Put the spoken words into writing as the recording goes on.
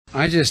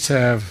I just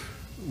have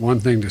one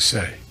thing to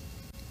say.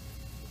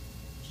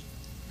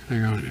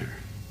 Hang on here.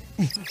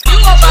 You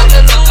about to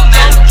lose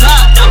that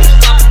job.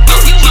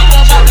 You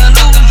about to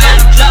lose that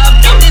job.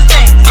 This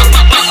thing.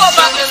 You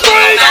about to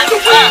lose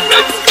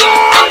that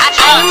job.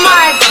 Oh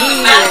my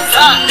goodness.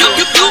 You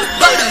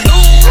about to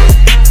lose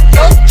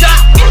your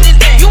job. This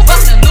thing. You about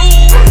to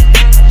lose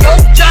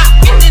your job.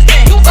 This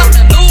thing. You about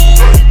to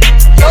lose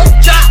your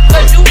job.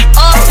 Cause you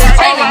are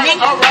telling me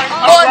or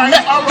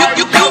not.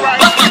 You about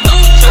to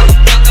lose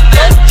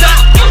your job.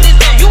 This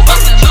thing. You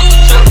about to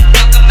lose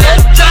your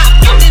job.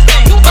 This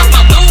thing. You about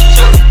to lose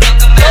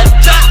your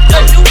job.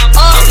 Cause you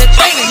are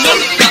telling me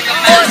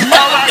or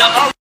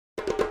not.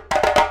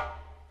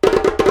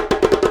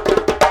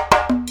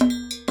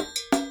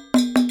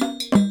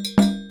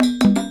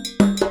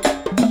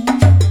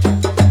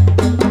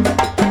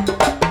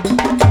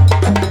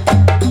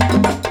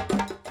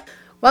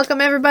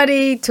 Welcome,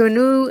 everybody, to a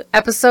new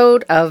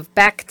episode of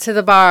Back to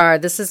the Bar.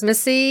 This is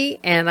Missy,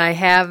 and I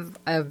have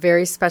a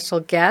very special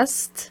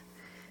guest,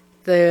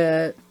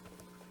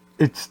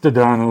 It's the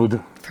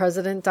Donald.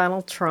 President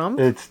Donald Trump.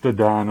 It's the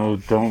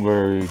Donald. Don't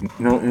worry.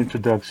 No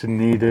introduction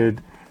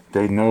needed.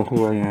 They know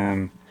who I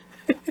am.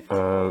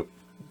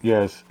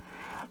 Yes.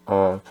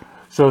 So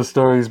the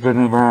story's been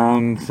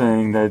around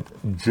saying that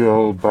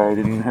Joe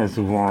Biden has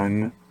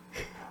won.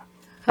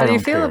 How I do you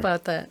don't feel care.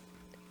 about that?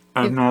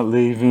 I'm not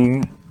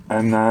leaving.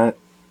 I'm not,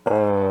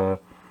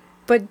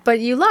 But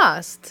you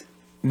lost.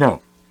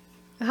 no.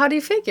 How do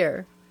you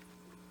figure?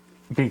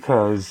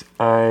 Because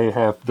I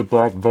have the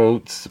black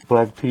votes.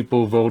 Black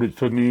people voted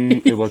for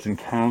me. It wasn't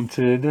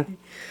counted.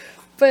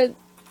 But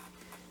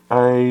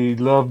I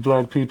love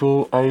black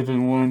people. I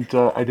even went,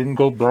 I didn't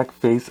go black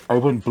face. I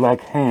went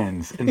black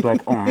hands and black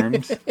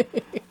arms.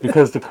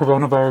 Because the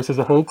coronavirus is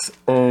a hoax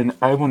and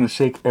I want to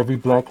shake every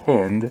black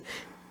hand.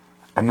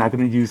 I'm not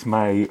going to use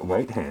my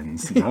white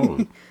hands.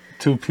 No.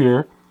 Too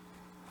pure.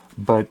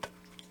 But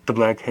the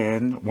black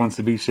hand wants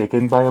to be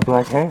shaken by a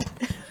black hand.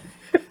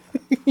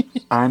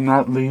 I'm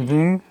not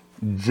leaving.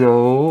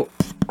 Joe,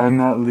 I'm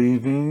not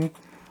leaving.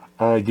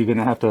 You're going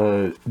to have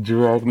to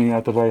drag me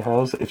out the White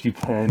House. If you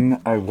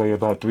can, I weigh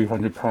about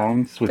 300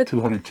 pounds with But-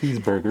 200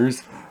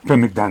 cheesburgers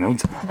from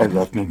McDonald's. I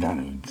love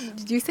McDonald's.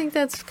 do you think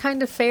that's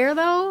kind of fair,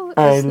 though?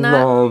 I It's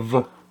not.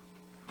 love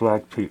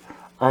black people.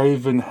 I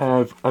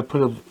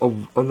put a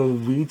little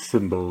weed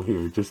symbol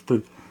here just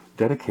to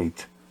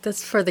dedicate.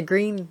 That's for the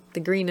green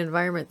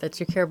environment, that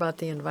you care about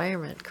the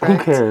environment, Who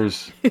correct?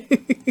 cares?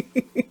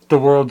 The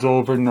world's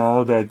over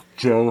now that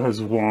Joe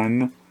has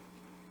won.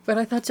 But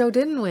I thought Joe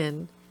didn't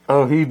win.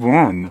 Oh, he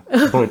won,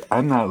 but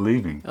I'm not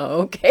leaving.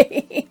 Oh,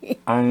 okay.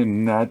 I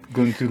am not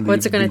going to leave.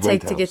 What's it going the to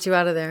take White to get you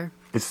out of there?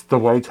 It's the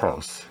White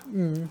House.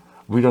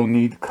 We don't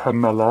need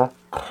Kamala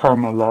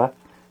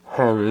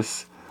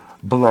Harris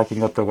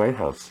blacking up the White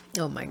House.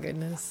 Oh, my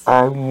goodness.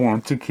 I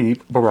want to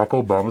keep Barack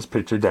Obama's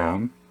picture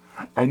down.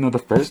 I know the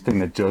first thing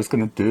that Joe's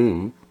going to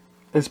do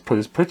is put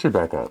his picture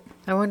back up.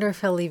 I wonder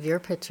if he'll leave your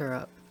picture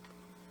up.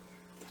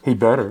 He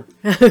better,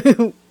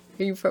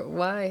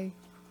 Why?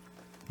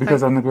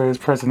 because I'm the greatest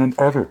president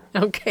ever.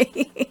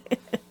 Okay.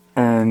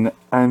 And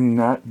I'm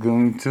not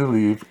going to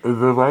leave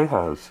the White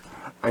House.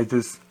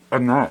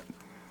 I'm not.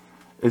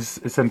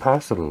 It's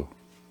impossible.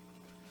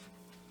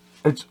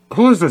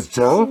 Who is this,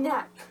 Joe?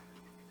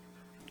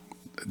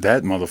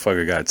 That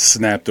motherfucker got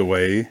snapped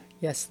away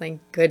Yes, thank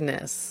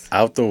goodness.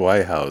 out the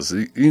White House.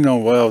 You know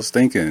what I was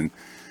thinking?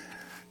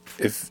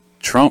 If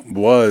Trump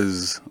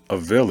was a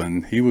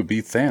villain, he would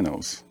be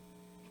Thanos.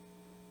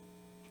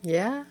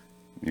 Yeah?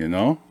 You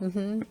know?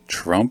 Mm-hmm.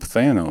 Trump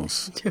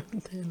Thanos.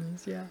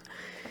 Thanos, yeah.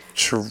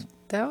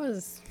 That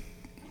was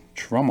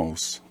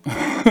Trummos.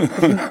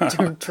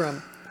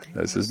 Trump.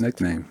 That's his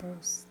nickname.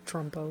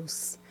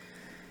 Trumpos.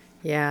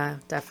 Yeah,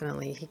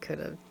 definitely. He could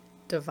have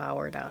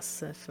devoured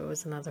us if it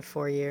was another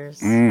 4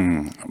 years.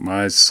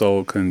 My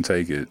soul couldn't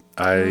take it.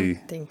 I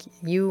think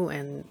you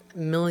and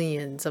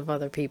millions of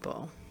other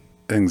people.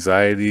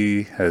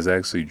 Anxiety has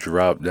actually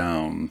dropped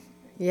down.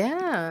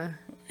 Yeah.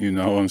 You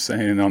know what I'm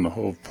saying? On the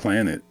whole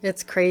planet.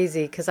 It's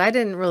crazy because I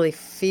didn't really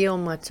feel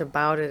much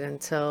about it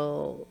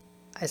until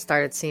I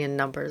started seeing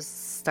numbers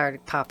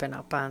started popping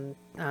up on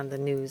the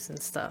news and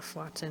stuff,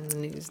 watching the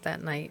news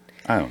that night.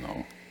 I don't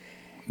know.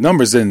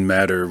 Numbers didn't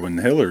matter when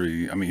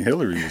Hillary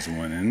was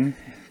winning.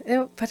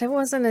 But it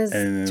wasn't as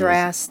And it was-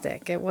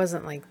 drastic. It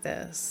wasn't like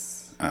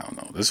this. I don't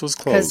know. This was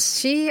Because close.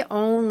 she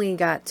only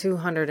got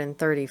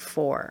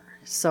 234.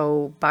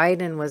 So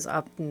Biden was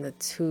up in the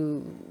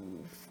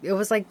it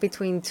was like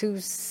between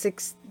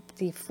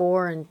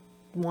 264 and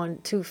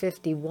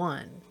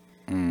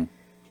 251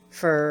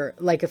 for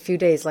like a few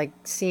days. Like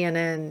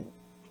CNN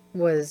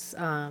was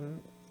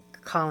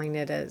calling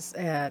it as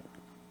at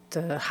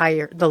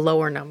the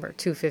lower number,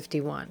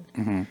 251.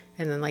 And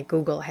then like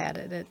Google had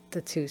it at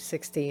the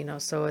 260,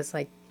 so it's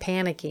like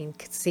panicking,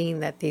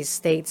 seeing that these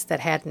states that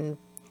hadn't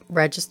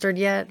registered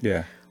yet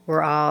Yeah.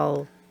 were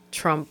all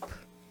Trump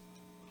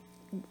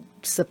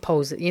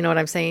supposed, you know what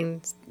I'm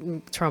saying?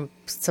 Trump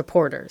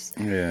supporters.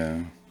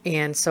 Yeah.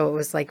 And so it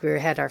was like we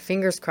had our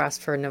fingers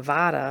crossed for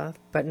Nevada,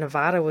 but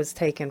Nevada was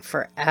taking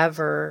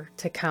forever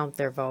to count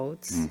their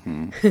votes.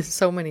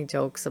 So many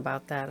jokes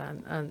about that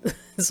on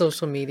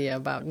social media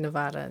about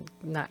Nevada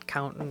not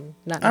counting,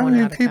 not I knowing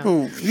mean, how to count.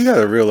 people, you got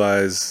to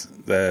realize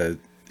that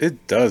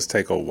it does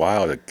take a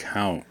while to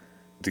count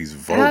these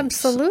votes.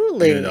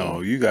 Absolutely. You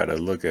know, you got to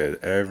look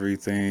at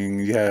everything.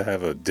 You got to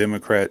have a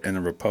Democrat and a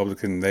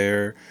Republican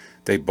there.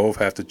 They both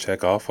have to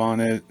check off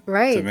on it,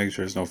 Right. to make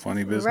sure it's no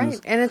funny business.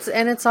 Right,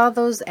 and it's all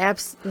those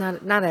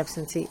not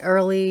absentee,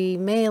 early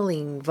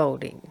mailing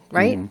voting,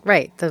 right?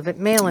 Right, the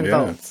mail-in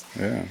Yeah, votes,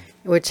 yeah.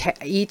 which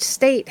each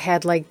state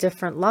had like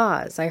different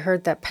laws. I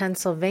heard that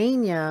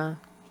Pennsylvania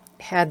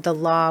had the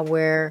law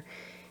where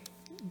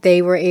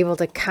they were able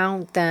to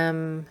count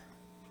them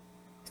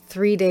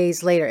 3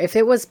 days later if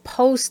it was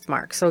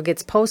postmarked. So it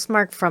gets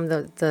postmarked from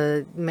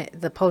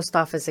the post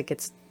office it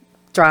gets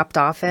dropped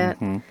off at.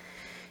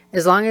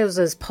 As long as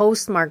it was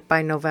postmarked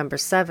by November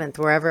 7th,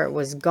 wherever it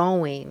was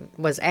going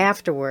was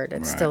afterward,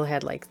 it still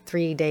had like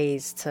 3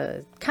 days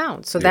to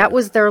count. So that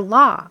was their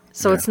law.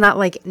 So it's not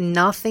like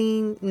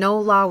no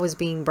law was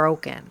being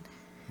broken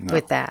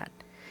with that,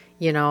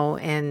 you know.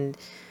 And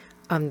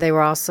they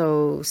were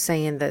also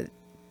saying that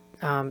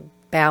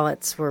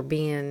ballots were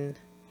being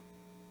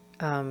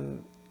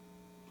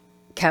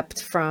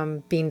kept from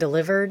being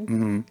delivered,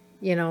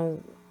 you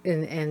know,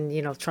 and,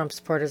 you know, Trump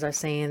supporters are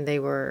saying they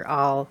were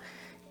all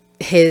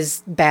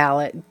his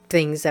ballot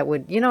things that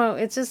would, you know,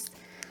 it's just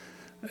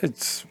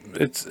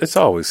It's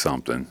always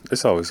something.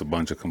 It's always a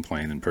bunch of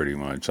complaining, pretty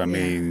much. I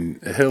mean,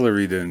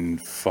 Hillary didn't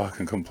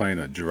fucking complain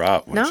a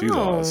drop when she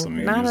lost. I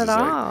mean, not it was at just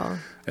all.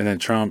 And then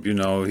Trump, you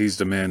know, he's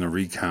demanding a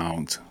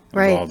recount of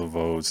Right. all the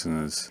votes,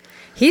 and it's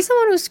He's the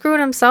one who screwed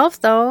himself,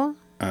 though,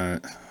 uh,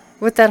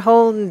 with that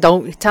whole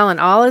telling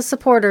all his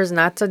supporters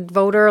not to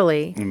vote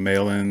early,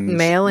 mail in,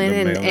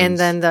 and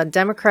then the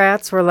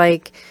Democrats were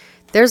like,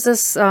 "There's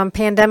this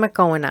pandemic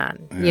going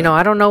on. You know,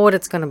 I don't know what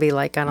it's going to be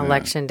like on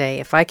election day.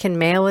 If I can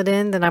mail it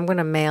in, then I'm going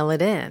to mail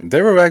it in."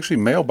 there were actually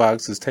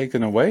mailboxes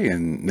taken away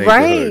in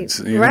neighborhoods.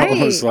 You know,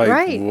 it's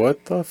like,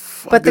 what the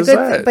fuck But is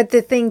that? but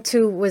the thing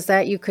too was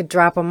that you could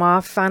drop them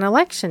off on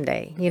election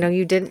day. You know,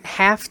 you didn't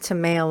have to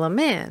mail them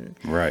in.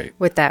 Right.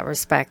 With that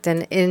respect,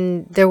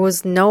 and there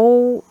was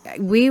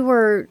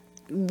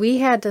we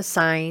had to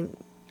sign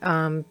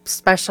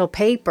special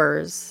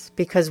papers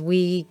because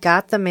we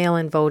got the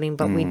mail-in voting,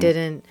 but we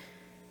didn't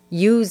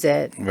use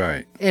it,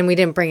 Right. and we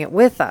didn't bring it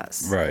with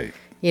us. Right.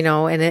 You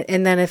know,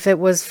 and then if it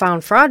was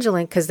found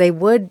fraudulent, because they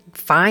would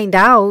find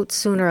out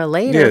sooner or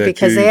later that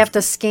because they you- have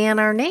to scan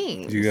our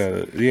names. You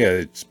gotta,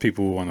 it's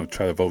people who want to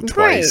try to vote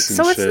Right. twice. And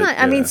So it's shit. not,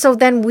 I mean, so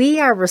then we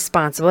are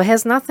responsible. It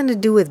has nothing to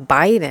do with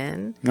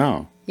Biden,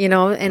 No. you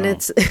know, and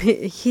it's,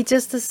 he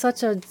just is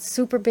such a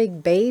super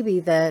big baby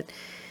that,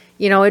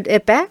 you know,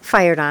 it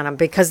backfired on him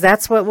because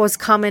that's what was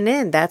coming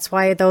in. That's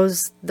why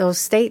those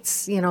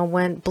states, you know,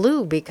 went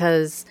blue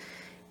because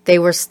they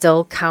were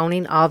still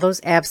counting all those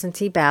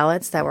absentee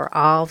ballots that were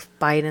all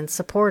Biden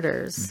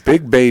supporters.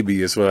 Big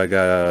baby is what I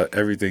got out of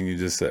everything you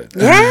just said.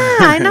 Yeah,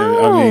 I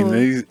know. I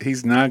mean,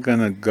 he's not going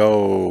to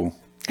go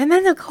And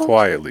then the whole,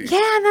 quietly.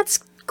 yeah, that's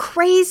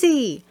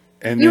crazy.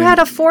 And You then had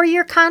a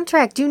 4-year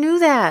contract. You knew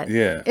that.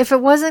 Yeah. If it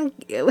wasn't,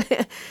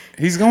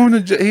 he's going to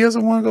jail. He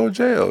doesn't want to go to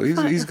jail.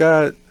 He's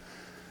got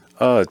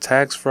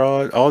tax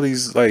fraud, all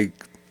these like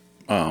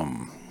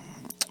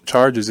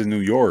charges in New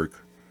York.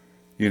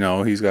 You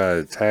know, he's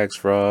got tax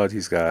fraud.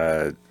 He's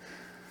got it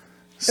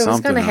was going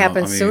something to happen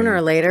else. I mean, sooner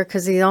or later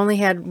because he only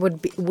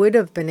would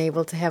have been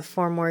able to have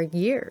 4 more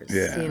years.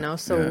 Yeah, You know,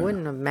 so yeah. it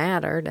wouldn't have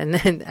mattered.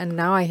 And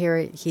now I hear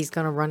he's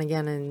going to run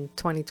again in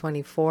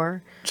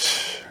 2024.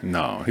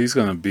 No, he's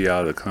going to be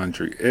out of the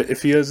country.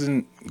 If he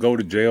doesn't go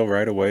to jail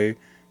right away,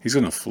 he's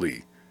going to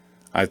flee,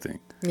 I think.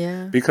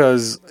 Yeah.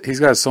 Because he's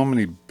got so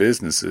many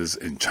businesses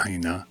in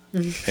China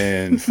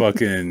and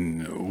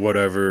fucking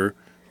whatever,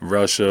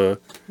 Russia.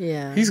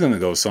 Yeah. He's going to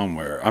go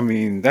somewhere. I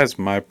mean, that's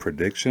my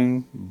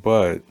prediction,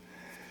 but,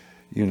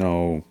 you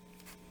know,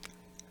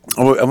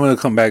 I'm going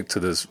to come back to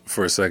this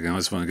for a second. I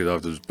just want to get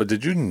off this. But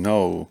did you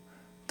know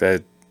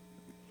that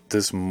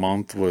this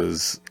month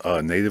was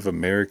Native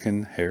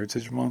American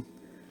Heritage Month?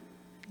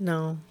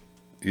 No.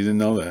 You didn't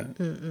know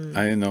that?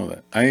 I didn't know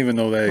that. I didn't even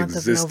know that Month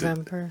existed. of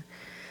November.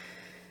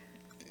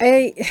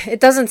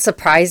 It doesn't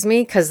surprise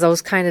me because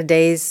those kind of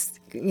days,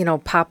 you know,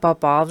 pop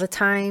up all the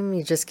time.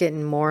 You're just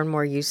getting more and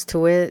more used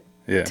to it.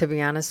 Yeah. To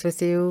be honest with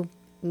you,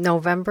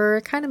 November,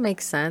 it kind of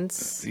makes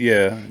sense.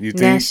 Yeah, you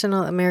think?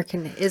 National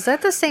American, is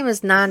that the same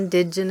as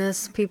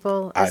non-indigenous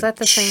people? Is that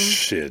the same?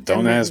 Shit, don't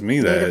And ask me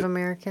Native that.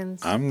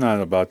 Americans. I'm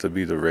not about to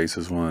be the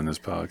racist one in this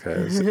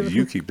podcast.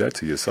 You keep that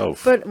to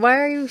yourself. But why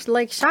are you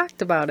like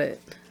shocked about it?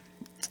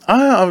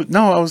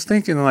 No, I was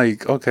thinking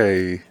like,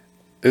 okay,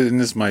 and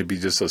this might be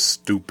just a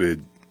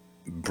stupid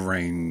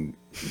brain,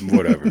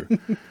 whatever.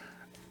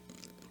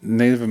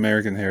 Native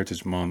American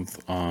Heritage Month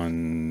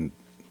on,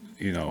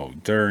 you know,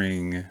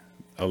 during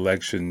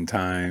election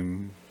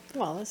time.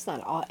 Well, it's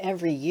not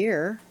every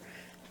year.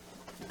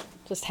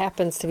 Just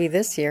happens to be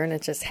this year, and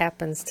it just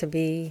happens to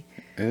be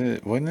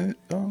Wasn't it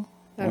though?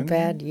 A Wasn't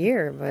bad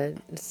year, but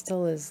it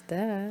still is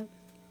that.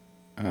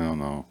 I don't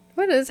know.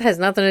 What is has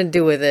nothing to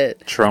do with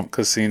it. Trump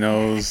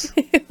casinos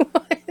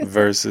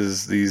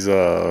versus these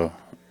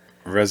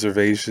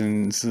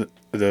reservations,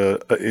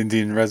 the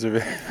Indian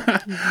reservation.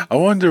 I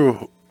wonder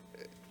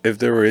if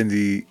there were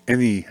any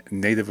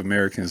Native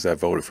Americans that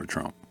voted for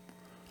Trump.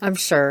 I'm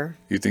sure.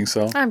 You think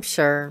so? I'm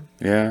sure.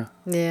 Yeah.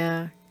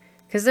 Yeah.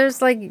 Because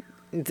there's like,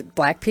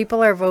 black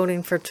people are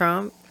voting for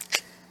Trump.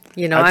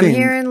 You know, I I'm think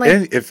hearing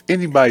like, if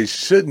anybody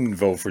shouldn't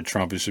vote for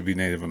Trump, it should be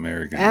Native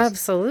Americans.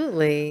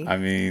 absolutely. I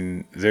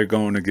mean, they're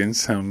going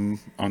against him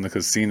on the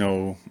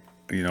casino,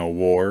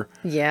 war,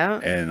 Yeah.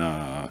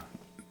 and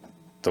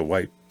the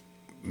white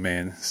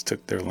man has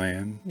took their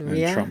land, and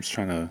Yeah. Trump's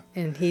trying to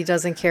And he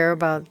doesn't care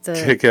about the.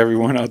 kick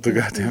everyone out the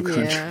goddamn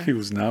country. Yeah. He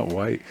was not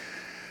white.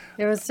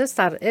 It was just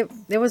it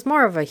was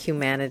more of a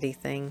humanity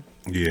thing.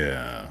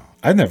 Yeah,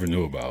 I never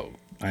knew about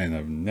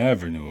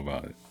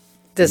it.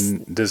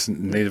 This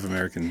Native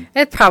American.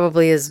 It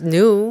probably is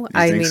new.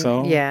 I think mean,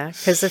 so? yeah,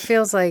 because it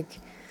feels like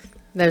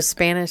there's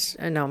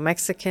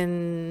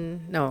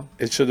Mexican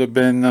It should have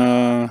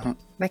been.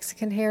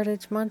 Mexican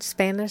Heritage Month,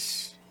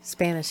 Spanish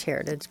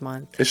Heritage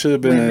Month. It should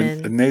have been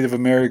Women. a Native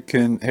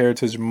American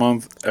Heritage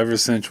Month ever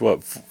since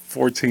what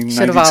 1492.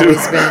 Should have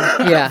always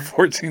been, yeah.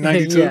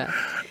 1492. Yeah,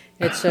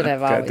 it should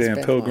have always Goddamn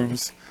been.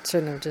 pilgrims. One.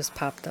 Shouldn't have just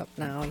popped up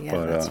now. Yeah,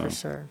 But, that's for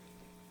sure.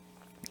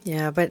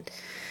 Yeah, but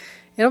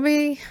it'll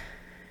be.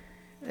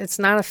 It's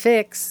not a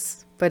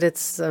fix, but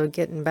it's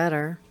getting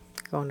better.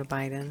 Going to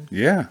Biden.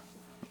 Yeah,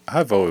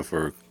 I voted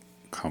for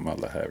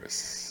Kamala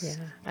Harris. Yeah,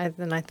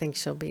 I think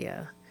she'll be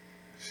a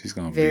She's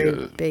gonna very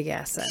be a big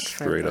asset.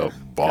 For straight the up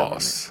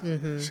boss.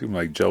 government. She's gonna be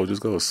like, Joe,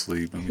 just go to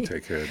sleep. Let me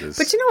take care of this.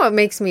 But you know what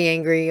makes me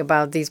angry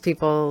about these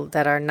people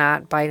that are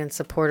not Biden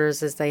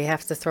supporters is they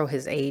have to throw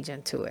his age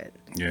into it.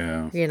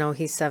 Yeah, You know,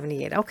 he's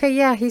 78. Okay,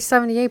 yeah, he's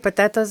 78, but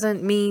that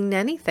doesn't mean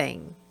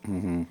anything.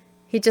 Mm-hmm.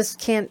 He just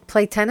can't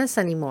play tennis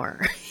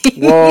anymore.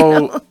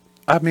 well,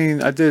 I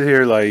mean, I did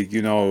hear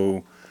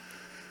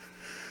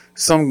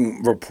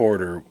some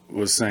reporter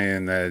was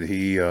saying that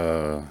he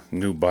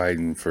knew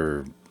Biden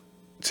for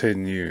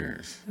 10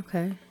 years.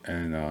 Okay.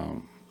 And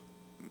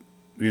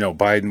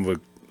Biden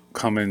would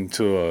come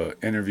into a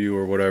interview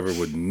or whatever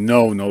with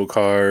no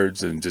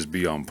cards and just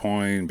be on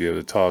point, be able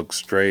to talk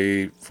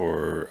straight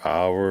for an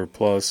hour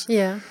plus.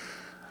 Yeah.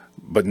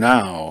 But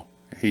now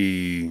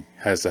he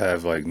has to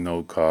have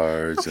no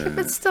cards Okay, and,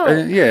 but still.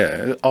 and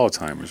yeah,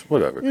 Alzheimer's,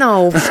 whatever.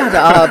 No, shut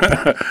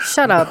up.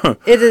 Shut up.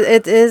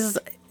 It is,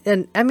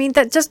 and I mean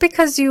that just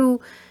because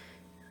you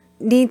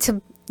need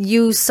to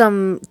use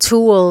some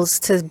tools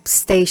to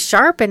stay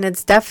sharp, and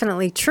it's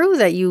definitely true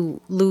that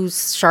you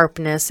lose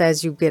sharpness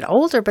as you get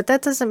older, but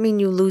that doesn't mean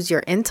you lose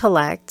your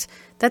intellect.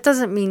 That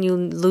doesn't mean you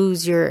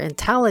lose your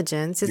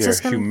intelligence. It's Your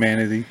just gonna,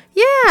 humanity.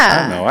 yeah.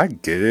 I know, I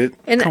get it.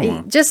 And Come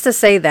on. just to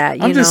say that,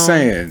 you I'm know, just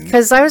saying.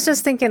 because I was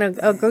just thinking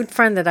a good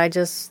friend that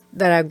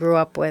I grew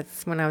up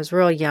with when I was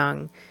real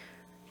young.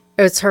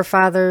 It's her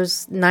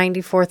father's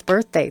 94th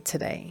birthday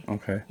today.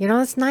 Okay. You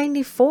know, it's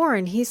 94,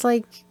 and he's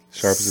like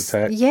Sharp as a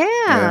tack.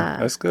 Yeah.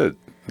 That's good.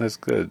 That's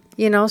good.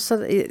 You know,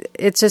 so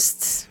it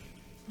just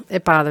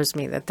it bothers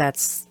me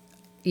that's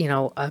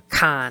a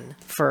con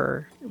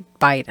for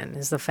Biden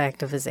is the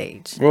fact of his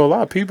age. Well, a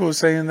lot of people are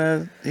saying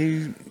that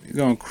he's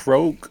going to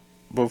croak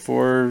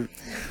before.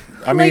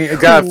 I mean, Like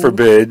God who?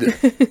 forbid.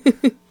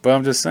 But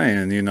I'm just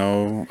saying,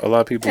 a lot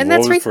of people And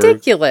that's voted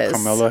ridiculous. for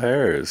Kamala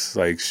Harris.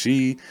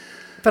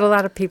 But a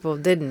lot of people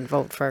didn't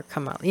vote for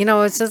Kamala. You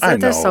know, it's just I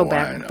they're so know,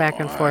 back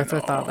and forth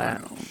with all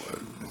that.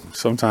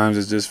 Sometimes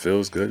it just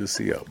feels good to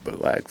see a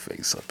black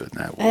face up in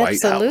that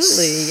White House.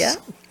 Absolutely, yeah.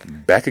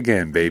 Back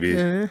again, baby.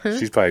 Mm-hmm.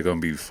 She's probably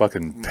going to be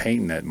fucking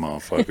painting that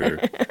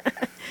motherfucker.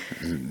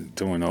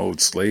 Doing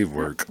old slave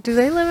work. Do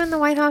they live in the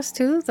White House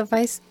too? The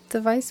vice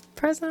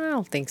president? I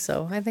don't think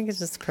so. I think it's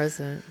just the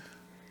president.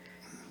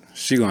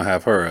 She going to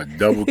have her a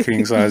double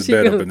king-size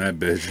bed up in that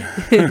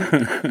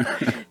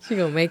bitch. She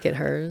gonna make it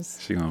hers.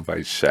 She going to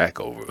fight Shaq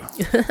over.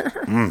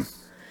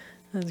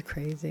 That's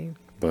crazy.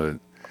 But,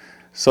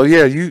 so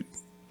yeah, you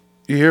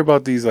hear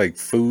about these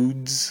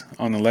foods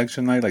on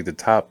election night, the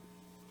top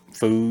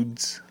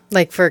foods?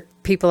 Like for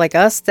people like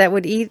us that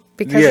would eat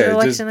because of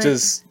election night?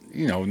 just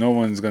no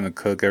one's gonna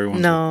cook.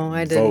 Everyone's No,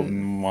 I didn't.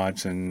 voting,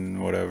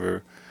 watching,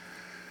 whatever.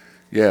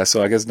 Yeah,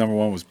 so I guess number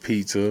one was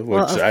pizza, which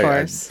Well, of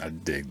course. I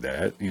dig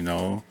that,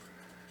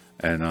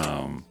 and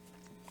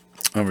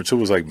number two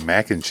was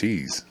mac and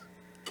cheese.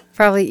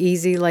 Probably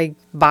easy, like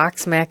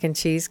box mac and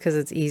cheese because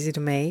it's easy to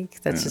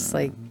make. That's just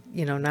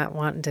not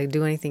wanting to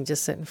do anything,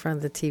 just sit in front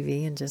of the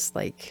TV and just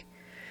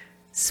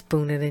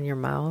spoon it in your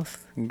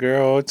mouth.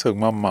 Girl, it took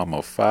my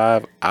mama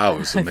 5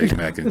 hours to make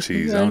mac and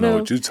cheese. I don't know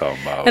what you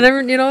talking about.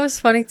 And what's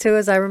funny too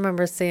is I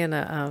remember seeing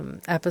a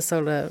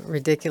episode of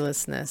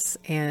Ridiculousness,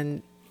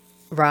 and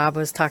Rob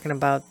was talking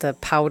about the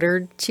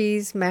powdered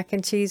cheese, mac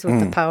and cheese with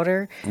the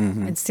powder.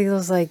 And Steve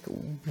was like,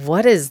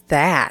 what is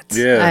that?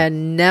 Yeah. I had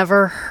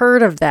never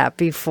heard of that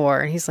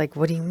before. And he's like,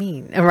 what do you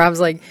mean? And Rob's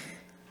like,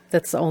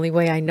 that's the only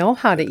way I know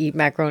how to eat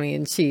macaroni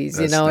and cheese.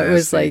 That's It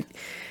was nasty.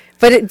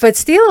 like, but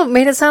Steele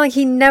made it sound like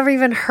he never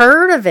even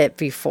heard of it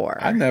before.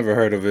 I never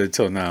heard of it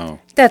till now.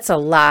 That's a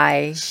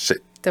lie. Shit.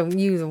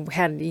 You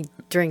had to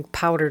drink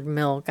powdered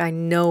milk. I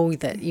know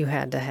that you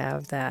had to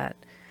have that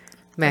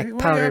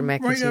powdered mac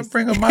and Why you cheese.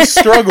 bring up my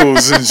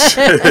struggles and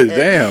shit?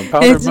 Damn,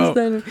 powdered It's just milk.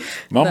 that-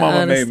 My the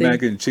mama made honesty.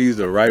 mac and cheese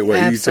the right way.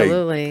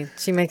 Absolutely,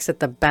 she makes it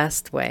the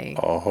best way. You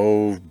take a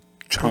whole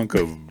chunk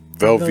of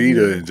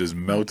Velveeta and just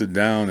melt it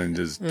down and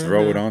just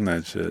throw it on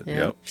that shit.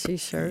 Yep. She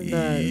sure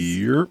does.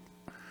 Yep.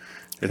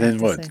 And then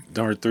to what? say.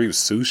 Number 3 was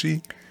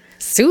sushi.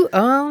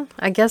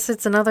 I guess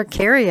it's another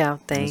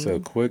carry-out thing. It's a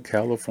quick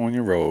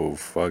California roll.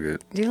 Fuck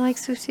it. Do you like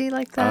sushi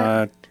like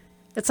that? I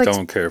It's like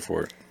don't care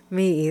for it.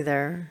 me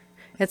either.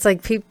 It's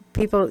like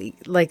people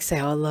like say,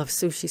 "Oh, I love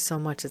sushi so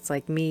much." It's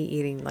like me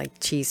eating like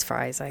cheese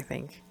fries. I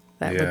think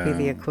that would be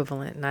the Yeah.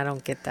 equivalent, and I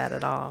don't get that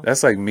at all.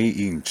 That's like me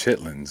eating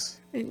chitlins.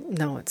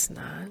 No, it's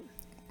not.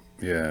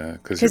 Yeah,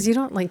 Because you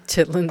don't like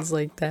chitlins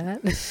like that.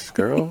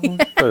 girl, you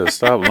better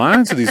stop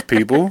lying to these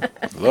people.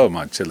 Love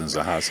my chitlins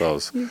and hot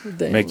sauce.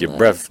 damn Make your lie.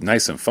 breath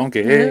nice and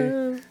funky, eh?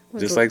 Yeah.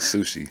 Just like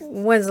sushi.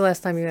 When's the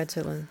last time you had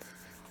chitlins?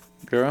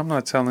 Girl, I'm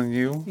not telling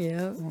you.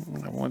 Yeah.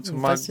 I went to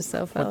Bust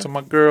yourself went out. to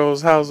my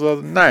girl's house the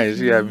other night.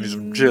 She had me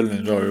some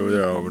chitlins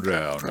over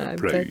there on I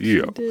that bet plate.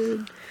 you Yeah.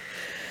 did.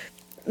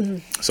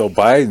 So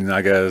Biden,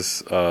 I guess,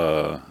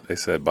 they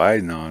said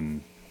Biden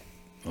on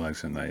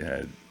election night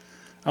had,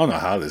 I don't know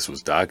how this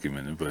was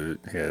documented, but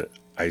he had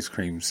ice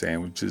cream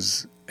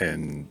sandwiches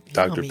and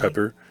Dr. Yummy.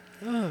 Pepper.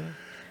 And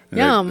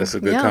Yum, that's a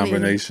good yummy.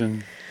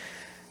 combination.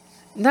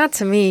 Not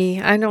to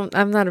me. I'm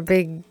not a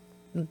big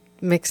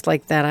mixed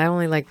like that. I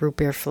only like root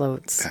beer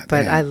floats. God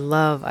But damn. I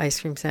love ice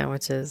cream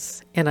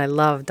sandwiches. And I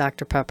love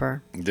Dr.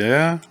 Pepper.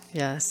 Yeah,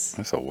 Yes.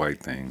 that's a white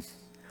thing.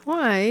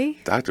 Why?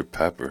 Dr.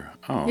 Pepper.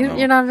 I don't know.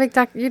 You're not a big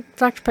Dr.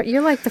 Pepper.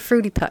 You're like the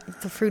fruity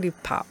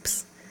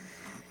pops.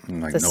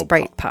 I'm like, The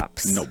Sprite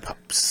pops. No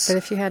pops. But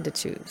if you had to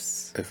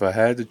choose. If I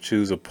had to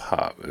choose a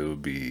pop, it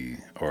would be,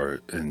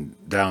 or in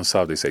down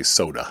south they say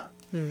soda.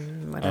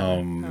 Whatever. I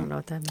don't know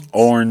what that means.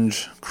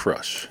 Orange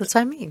Crush. That's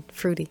what I mean.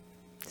 Fruity.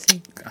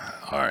 See?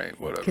 All right,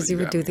 whatever. Because you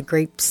would got do me. the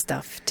grape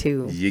stuff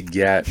too. You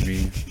got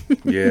me.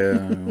 Yeah,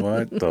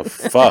 what the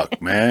fuck,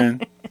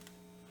 man?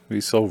 We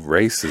so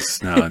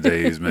racist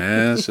nowadays,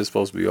 man. It's just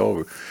supposed to be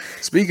over.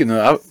 Speaking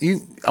of,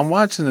 I'm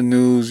watching the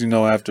news,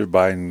 after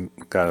Biden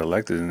got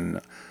elected, and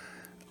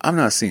I'm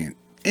not seeing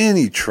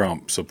any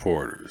Trump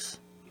supporters.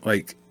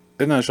 Like,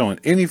 they're not showing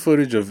any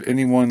footage of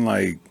anyone,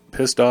 like,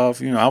 pissed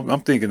off.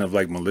 I'm thinking of,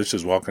 like,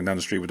 militias walking down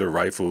the street with their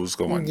rifles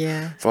going,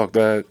 Yeah. fuck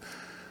that.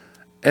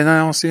 And I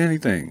don't see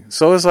anything.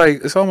 So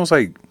it's almost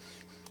like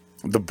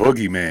the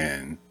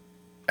boogeyman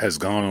has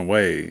gone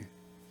away.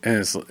 And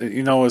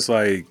it's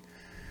like,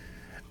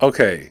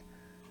 okay,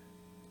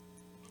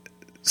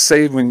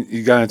 say when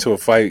you got into a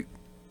fight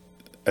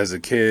as a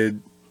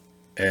kid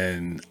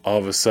and all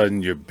of a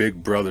sudden your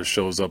big brother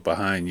shows up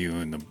behind you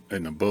and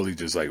the bully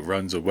just like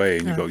runs away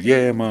and you go,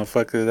 yeah,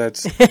 motherfucker,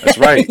 that's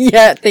right.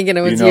 Yeah, thinking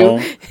it was you.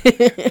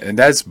 And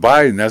that's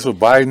Biden. That's what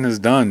Biden has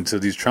done to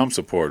these Trump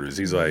supporters.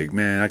 He's like,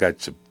 man, I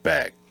got your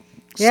back.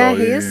 Yeah, So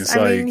he is. it's I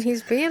like, mean,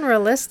 he's being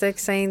realistic,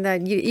 saying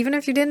that even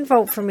if you didn't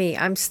vote for me,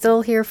 I'm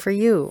still here for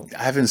you.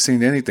 I haven't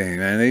seen anything,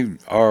 man. They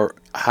are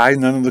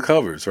hiding under the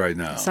covers right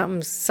now.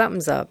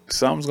 Something's up.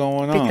 Something's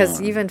going on.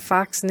 Because even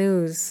Fox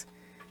News,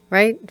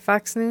 right?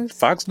 Fox News?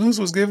 Fox News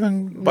was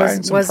giving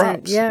Biden some wasn't-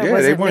 props. yeah, they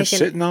wasn't weren't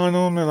making- shitting on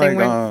him. They're They like,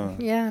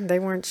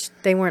 weren't,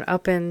 they weren't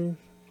up in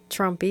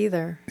Trump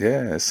either.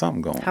 yeah, there's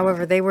something going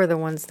However, on. they were the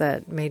ones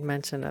that made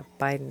mention of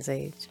Biden's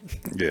age,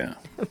 Yeah.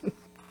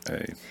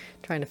 Hey,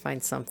 trying to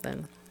find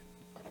something.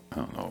 I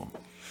don't know.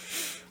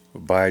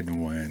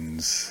 Biden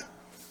wins.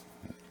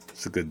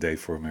 It's a good day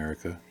for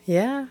America.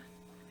 Yeah,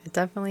 it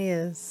definitely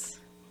is.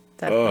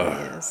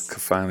 Definitely is.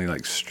 Could finally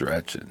like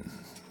stretch and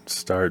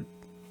start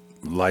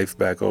life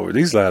back over.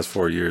 These last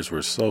 4 years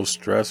were so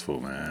stressful,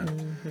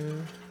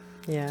 man.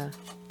 Yeah,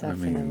 I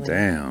definitely. mean,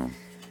 damn.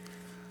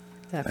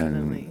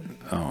 Definitely.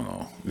 I don't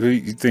know. What do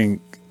you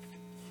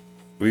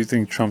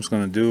think Trump's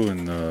gonna do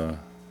in the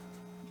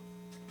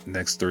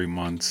next 3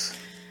 months?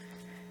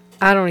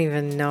 I don't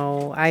even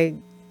know. I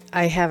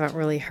haven't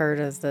really heard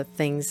of the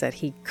things that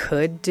he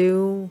could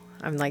do.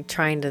 I'm like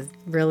trying to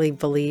really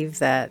believe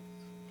that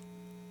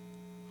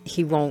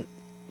he won't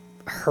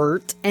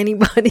hurt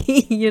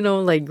anybody,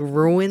 like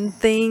ruin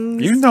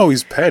things.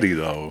 He's petty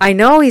though. I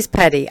know he's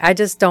petty. I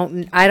just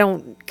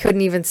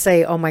couldn't even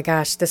say, oh my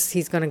gosh,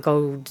 he's going to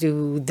go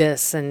do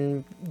this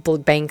and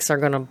banks are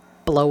going to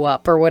blow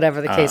up or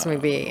whatever the case may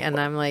be. And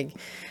I'm like,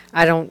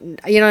 I don't,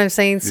 you know what I'm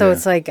saying? So Yeah.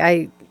 it's like,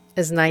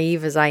 as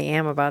naive as I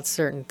am about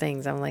certain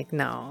things, I'm like,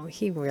 no,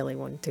 he really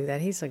wouldn't do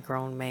that. He's a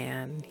grown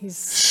man.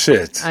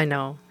 Shit. I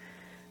know.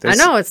 That's-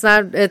 I know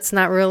it's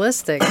not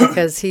realistic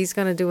because he's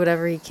going to do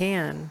whatever he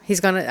can. He's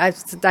going to,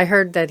 I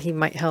heard that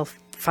he'll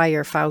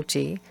fire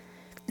Fauci,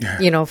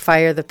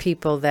 fire the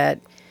people that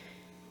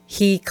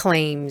he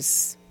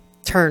claims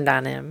turned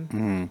on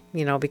him,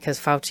 because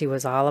Fauci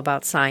was all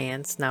about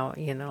science now,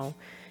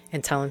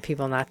 and telling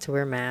people not to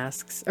wear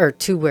masks or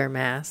to wear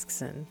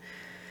masks. And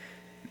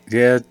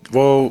Yeah,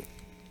 well,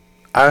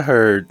 I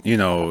heard,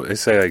 they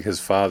say like his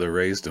father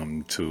raised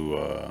him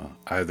to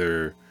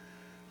either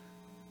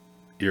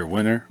you're a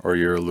winner or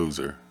you're a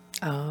loser.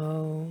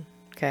 oh,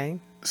 okay.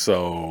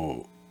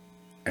 So,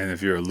 and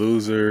if you're a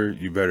loser,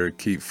 you better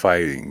keep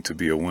fighting to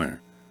be a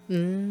winner. You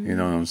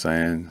know what I'm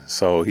saying?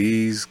 So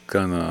he's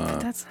gonna.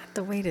 That's not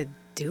the way to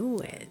do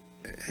it.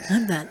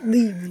 I'm not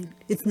leaving.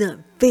 It's not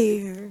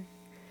fair.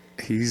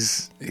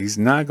 He's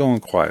not going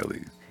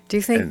quietly, Do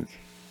you think? and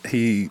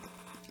he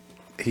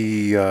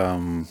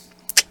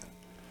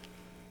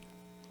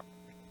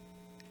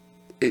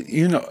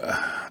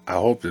I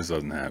hope this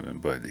doesn't happen,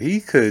 but he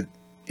could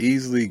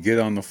easily get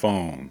on the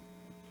phone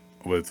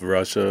with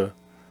Russia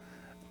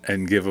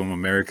and give them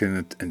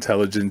American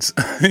intelligence,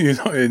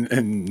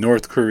 and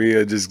North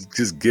Korea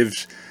just give,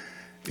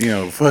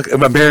 fuck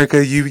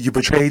America, you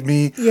betrayed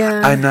me.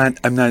 Yeah.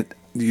 I'm not.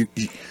 You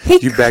He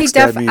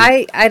backstabbed me.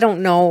 I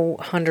don't know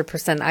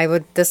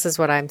 100%. This is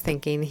what I'm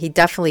thinking. He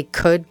definitely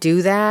could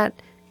do that,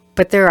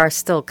 but there are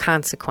still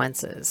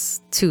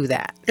consequences to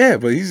that. Yeah,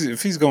 but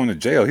if he's going to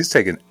jail, he's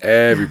taking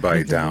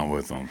everybody down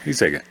with him. He's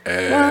taking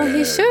Well,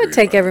 he should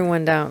take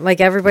everyone down.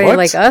 Like everybody, What?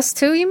 like us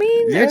too, you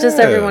mean? Or just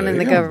everyone in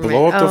the government?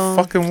 Blow up Oh,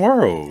 the fucking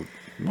world.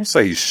 Don't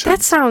say he should.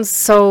 that sounds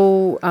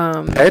so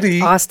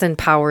Petty. Austin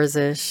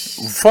Powers-ish.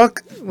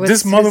 Fuck, With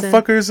this Susan.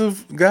 motherfucker's a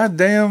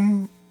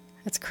goddamn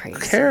That's crazy.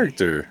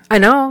 character. I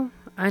know.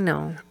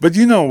 But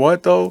you know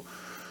what though?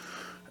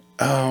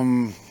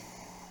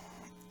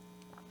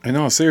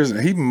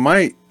 Seriously, he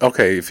might.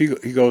 Okay, if he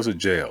goes to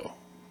jail,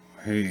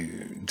 he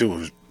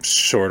do a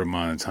short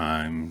amount of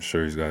time. I'm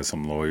sure he's got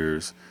some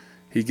lawyers.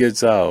 He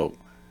gets out,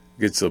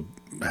 gets a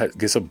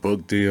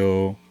book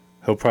deal.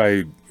 He'll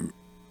probably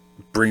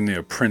bring The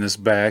Apprentice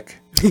back.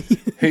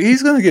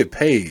 He's gonna get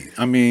paid.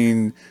 I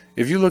mean,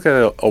 if you look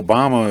at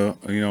Obama,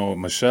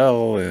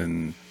 Michelle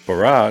and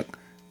Barack,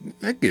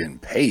 they're getting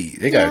paid.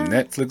 They got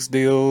Netflix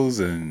deals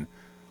and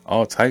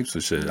all types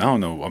of shit. I don't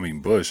know. I mean,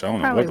 Bush. I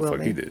don't know Probably what the will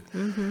fuck he be.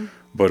 did.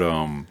 But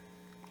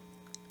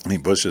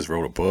Bush just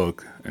wrote a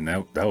book, and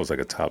that was like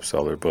a top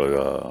seller. But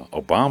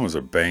Obama's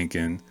are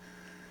banking,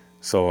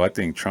 so I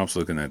think Trump's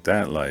looking at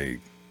that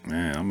like,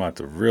 man, I'm about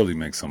to really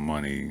make some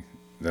money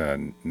that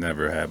I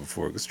never had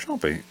before. Because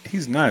Trump,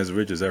 he's not as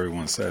rich as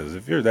everyone says.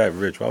 If you're that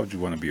rich, why would you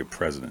want to be a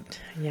president?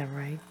 Yeah,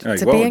 right. Like,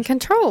 to what be would- in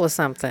control of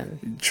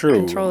something.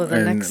 True. Control of the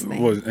next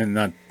thing. And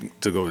not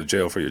to go to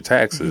jail for your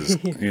taxes.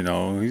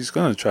 He's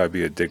going to try to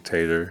be a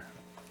dictator.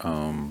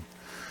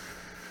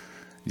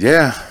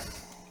 Yeah.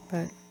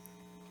 But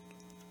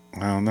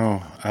I don't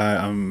know.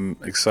 I'm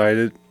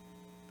excited.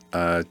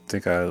 I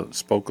think I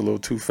spoke a little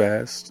too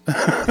fast.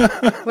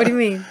 what do you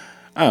mean?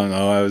 I don't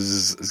know. I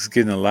was just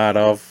getting a lot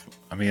off.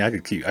 I mean, I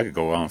could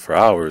go on for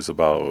hours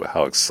about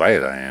how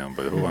excited I am,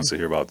 but who wants to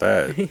hear about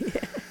that?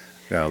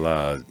 Got a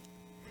lot of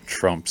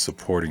Trump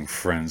supporting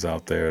friends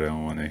out there that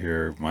don't want to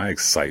hear my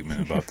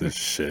excitement about this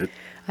shit.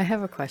 I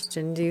have a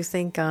question. Do you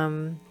think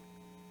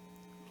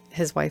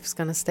his wife's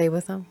going to stay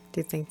with him? Do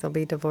you think they'll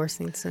be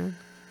divorcing soon?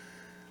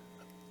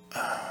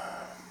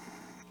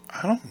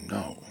 I don't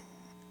know.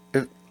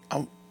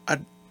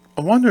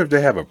 I wonder if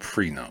they have a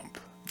prenup.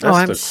 That's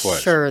I'm the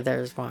question. sure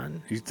there's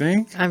one. You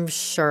think? I'm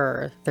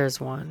sure there's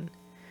one.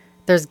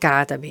 There's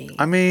got to be.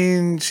 I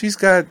mean, she's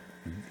got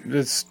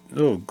this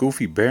little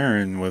goofy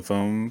Baron with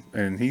him,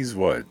 and he's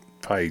what,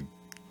 probably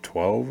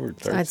 12 or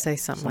 13? I'd say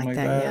something like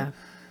that, yeah.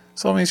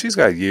 So, I mean, she's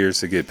got years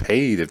to get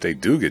paid if they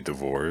do get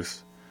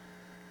divorced.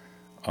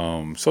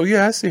 So,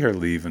 yeah, I see her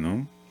leaving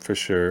him, for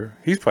sure.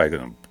 He's probably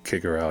going to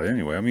kick her out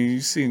anyway. I mean, you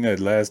seen that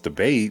last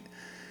debate.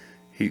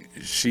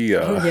 She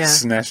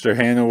snatched her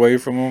hand away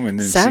from him, and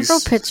then Several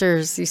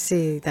pictures, you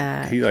see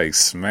that. he like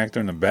smacked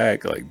her in the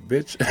back, like,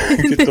 bitch,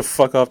 get the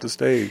fuck off the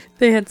stage.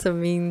 They had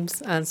some memes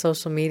on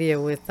social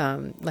media with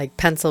like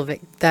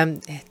Pennsylvania,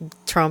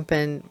 Trump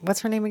and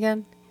what's her name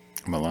again?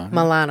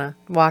 Milana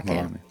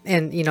walking,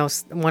 Melania.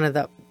 and one of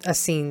a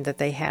scene that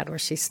they had where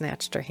she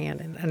snatched her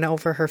hand, and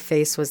over her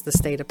face was the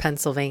state of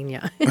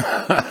Pennsylvania,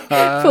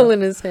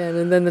 pulling his hand,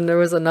 and then there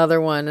was another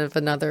one of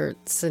another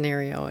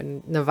scenario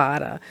in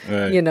Nevada,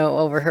 Right.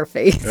 over her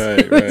face.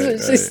 Right,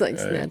 She's right, like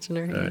right, snatching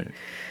her hand. right.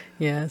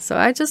 Yeah, so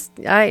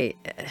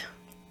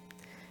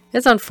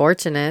it's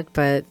unfortunate,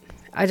 but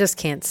I just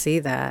can't see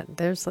that.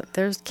 There's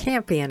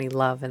can't be any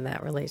love in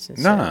that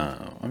relationship.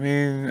 No, I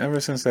mean, ever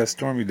since that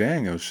Stormy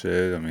Daniels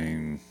shit, I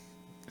mean,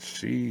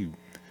 she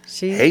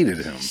hated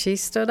him. She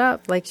stood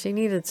up like she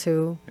needed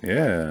to.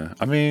 Yeah,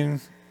 I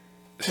mean,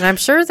 And I'm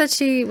sure that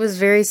she was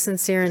very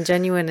sincere and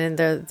genuine in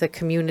the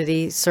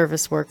community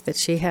service work that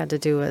she had to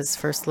do as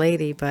first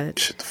lady, but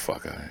shut the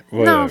fuck out. No,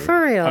 Whatever.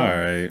 for real. All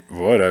right,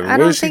 whatever. I What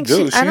don't did she think do?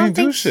 she- I She don't didn't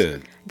do think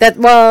shit.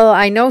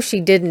 I know she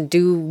didn't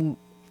do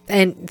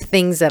and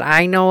things that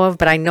I know of,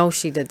 but I know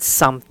she did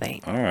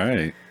something. All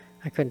right,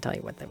 I couldn't tell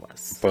you what that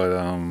was. but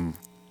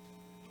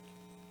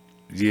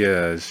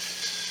yeah,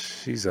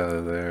 she's out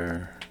of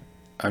there.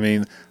 I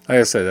mean, like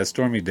I said, that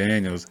Stormy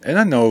Daniels, and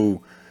I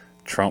know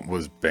Trump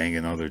was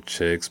banging other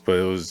chicks, but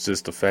it was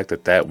just the fact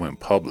that that went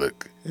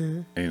public.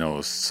 You know, it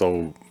was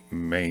so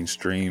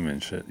mainstream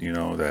and shit, you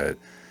know, that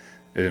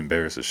it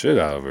embarrassed the shit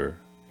out of her,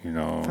 you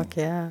know. Fuck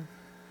yeah.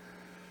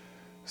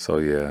 So,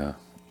 yeah.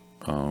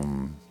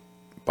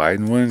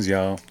 Biden wins,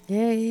 y'all.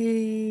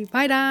 Yay.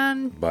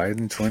 Biden.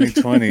 Biden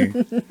 2020.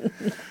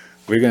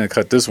 We're going to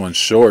cut this one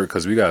short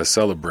because we got to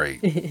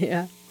celebrate.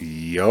 Yeah.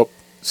 Yup.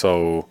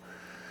 So,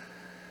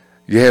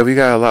 yeah, we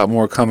got a lot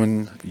more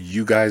coming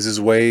you guys'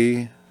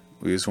 way.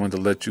 We just wanted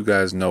to let you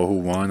guys know who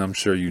won. I'm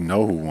sure you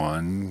know who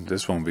won.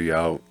 This won't be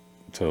out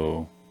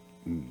till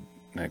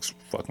next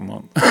fucking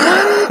month.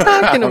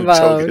 Talking I'm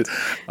about. joking.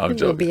 I'm It will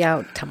joking. be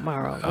out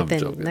tomorrow I'm within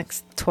joking. the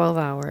next 12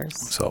 hours.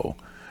 So,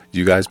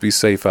 you guys be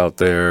safe out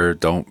there.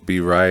 Don't be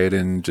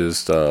rioting.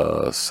 Just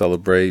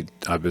celebrate.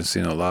 I've been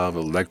seeing a lot of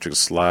electric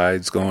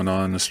slides going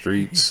on in the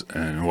streets,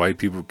 and white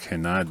people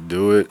cannot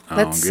do it. I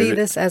Let's don't see get it.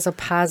 this as a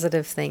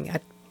positive thing, a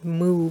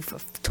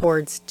move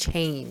towards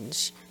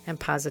change and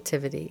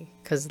positivity,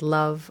 because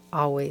love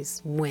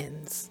always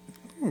wins.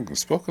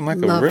 Spoken like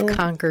Love a real.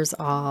 conquers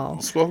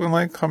all. Spoken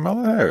like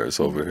Kamala Harris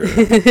over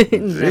here.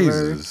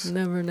 Jesus.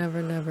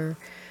 Never.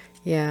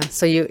 Yeah.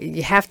 So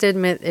you have to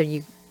admit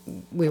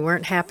we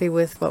weren't happy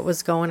with what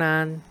was going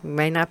on. It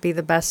may not be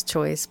the best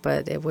choice,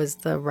 but it was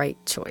the right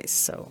choice.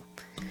 So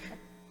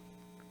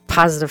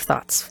positive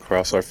thoughts.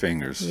 Cross our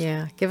fingers.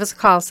 Yeah. Give us a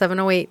call,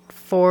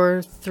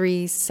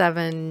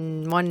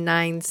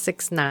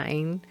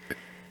 708-437-1969.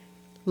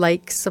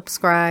 Like,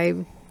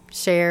 subscribe,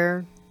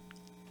 share,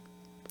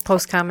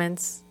 post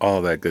comments,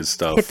 All that good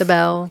stuff. hit the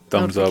bell,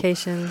 Thumbs up.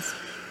 notifications.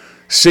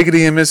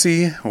 Shiggity and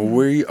Missy,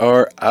 we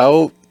are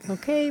out.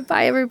 Okay,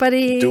 bye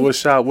everybody. Do a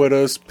shot with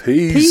us.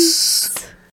 Peace. Peace.